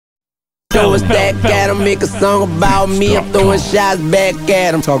Throw a stack at him, make a song about me. I'm throwing shots back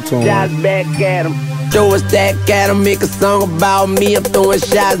at him. Talk to him. Shots back at him. Throw a stack at him, make a song about me. I'm throwing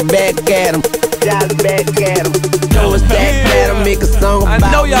shots back at him. Shots back at him. Throw a stack at him, make a song about me.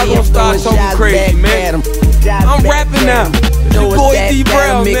 I know y'all gonna start talking crazy, man. I'm rapping now. Your boy D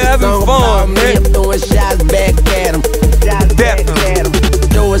Brown, man, having fun, man. I'm throwing shots back at him. Definitely.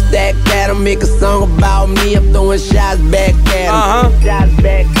 Throw a stack at him, make a song about me. I'm throwing shots back at him. Shots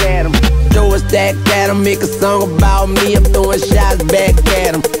back at him. Throw a stack at him, make a song about me. I'm throwing shots back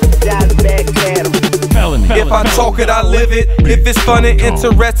at him. Shots back at him. If I talk it, I live it. If it's fun and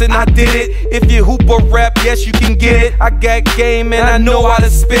interesting, I did it. If you hoop or rap, yes, you can get it. I got game and I know how to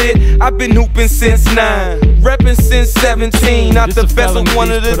spit it. I've been hooping since 9, reppin' since 17. Not the best of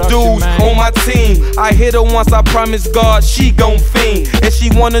one of the dudes on my team. I hit her once, I promise God she gon' fiend. And she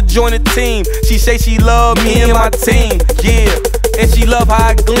wanna join the team. She say she love me and my team, yeah. And she love how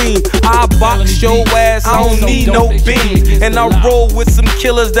I gleam. I box your ass, I don't need no beans. And I roll with some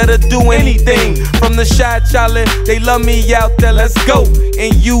killers that'll do anything. From the shot challenge, they love me out there, let's go.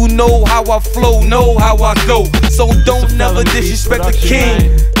 And you know how I flow, know how I go. So don't never disrespect the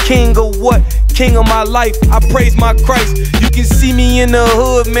king. King of what? King of my life, I praise my Christ. You can see me in the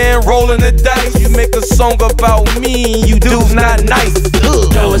hood, man, rolling the dice. You make a song about me, you dudes not nice.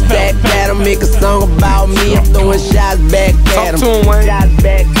 Throw a stack at him, make a song about me. I'm throwing shots back at him. Shots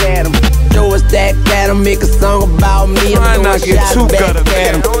back at him. Throw a stack at him, make a song about me. I'm throwing shots back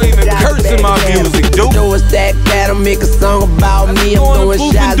at him. Don't even curse in my music, dude. Throw a stack at him, make a song about me. I'm throwing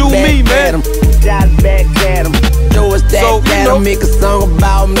shots back at him. Shots back at him. Throw a stack at him, make a song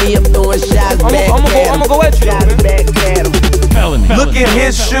about me. I'm throwing shots back at him. I'ma go at you, shots back at him. Look at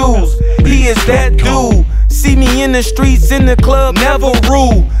his shoes, he is that dude. See me in the streets, in the club, never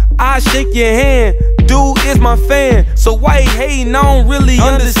rude. I shake your hand, dude is my fan. So why he hating, I don't really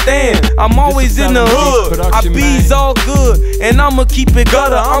understand. I'm always in the hood, I bees all good. And I'ma keep it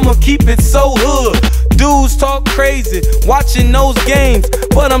gutter, I'ma keep it so hood. Dudes talk crazy, watching those games,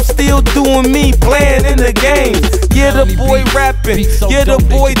 but I'm still doing me, playing in the games. Yeah, the boy rapping, yeah, the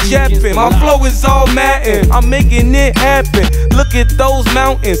boy japping. My flow is all mattin', I'm making it happen. Look at those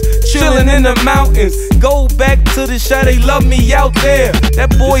mountains, chilling in the mountains. Go back to the shot, they love me out there.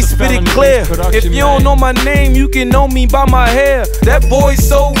 That boy spit it clear. If you don't know my name, you can know me by my hair. That boy's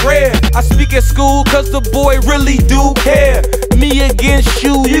so rare. I speak at school cause the boy really do care. Me against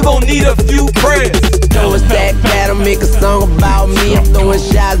you, you gon' need a few prayers. Throw a stack at him, make a song about me. I'm throwing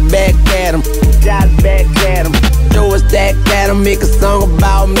shots back at him. Shots back at him. Throw a stack at him, make a song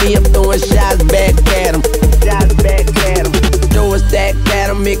about me. I'm throwing shots back at him. Shots back at him. Throw a stack at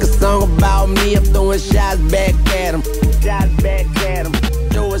him, make a song about me. I'm throwing shots back at him. Shots back at him.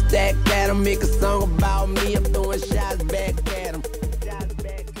 Throw a stack at him, make a song about me. I'm throwing shots back at him. Shots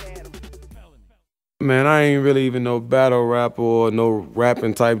back at him. Man, I ain't really even no battle rapper or no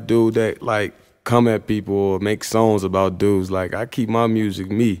rapping type dude that like come at people or make songs about dudes. Like, I keep my music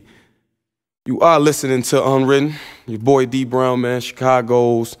me. You are listening to Unwritten. Your boy D Brown, man,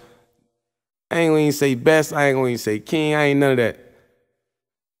 Chicago's. I ain't gonna even say best, I ain't gonna even say king, I ain't none of that.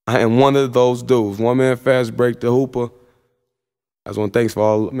 I am one of those dudes. One man fast break the hooper. I just want thanks for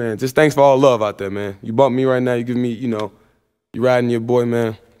all, man, just thanks for all love out there, man. You bump me right now, you give me, you know, you riding your boy,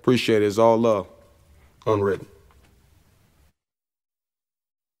 man. Appreciate it, it's all love. Unwritten.